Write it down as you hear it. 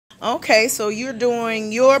Okay, so you're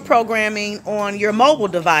doing your programming on your mobile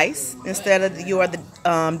device instead of your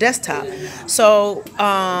desktop. So,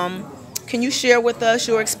 can you share with us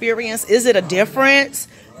your experience? Is it a difference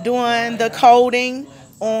doing the coding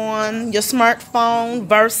on your smartphone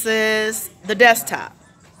versus the desktop?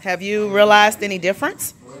 Have you realized any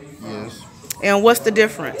difference? Yes. And what's the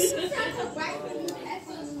difference?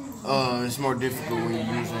 It's more difficult when you're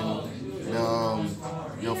using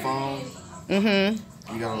your phone.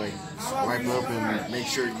 You gotta like swipe up and make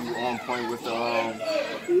sure you on point with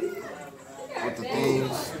the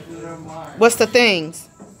things. What's the things?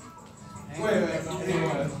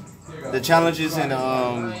 The challenges in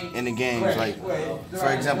the games, like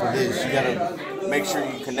for example, this you gotta make sure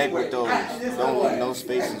you connect with those. Don't leave no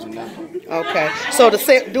spaces or nothing. Okay, so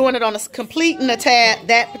doing it on completing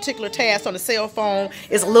that particular task on the cell phone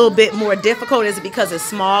is a little bit more difficult. Is it because it's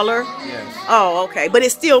smaller? Yes. Oh, okay, but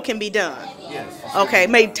it still can be done. Yes. Okay,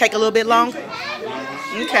 may take a little bit longer.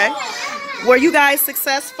 Okay. Were you guys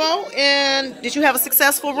successful? And did you have a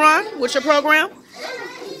successful run with your program?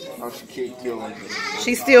 Oh,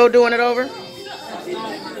 She's still doing it over?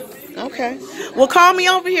 Okay. Well, call me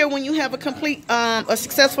over here when you have a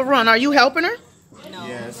successful run. Are you helping her? No.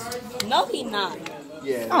 Yes. No, he not.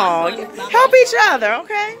 Yeah. Oh, help each other,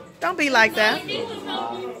 okay? Don't be like that.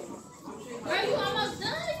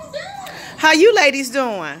 How you ladies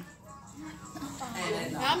doing?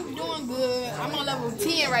 I'm doing good. I'm on level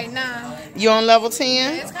 10 right now. You on level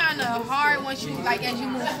 10? It's kind of hard once you as you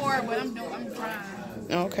move forward, but I'm trying.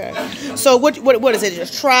 Okay. So what is it?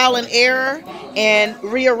 Just trial and error and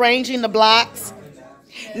rearranging the blocks?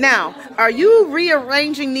 Now, are you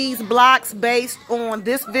rearranging these blocks based on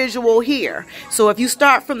this visual here? So if you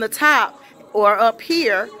start from the top or up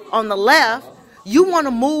here on the left, you want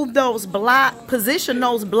to move those position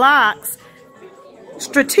those blocks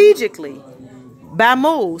strategically by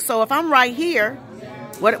move. So if I'm right here,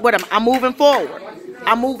 I'm moving forward.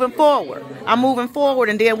 I'm moving forward. I'm moving forward,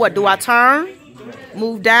 and then what? Do I turn?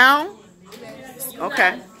 Move down?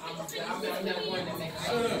 Okay.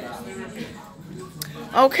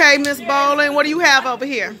 Okay, Miss Bowling, what do you have over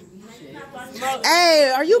here?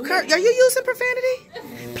 Hey, are you using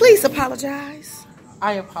profanity? Please apologize.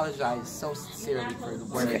 I apologize so sincerely for the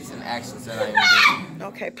words and actions that I am doing.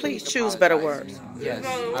 Okay, please choose better words. Yes.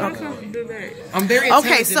 I'm very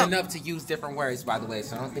intelligent enough to use different words, by the way,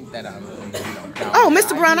 so I don't think that I'm... Oh,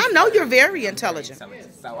 Mr. Brown, I know you're very intelligent.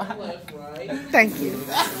 Thank you.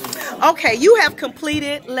 Okay, you have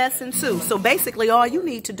completed lesson 2. So basically all you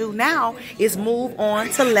need to do now is move on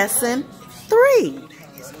to lesson 3.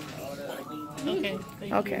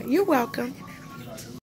 Okay, you're welcome.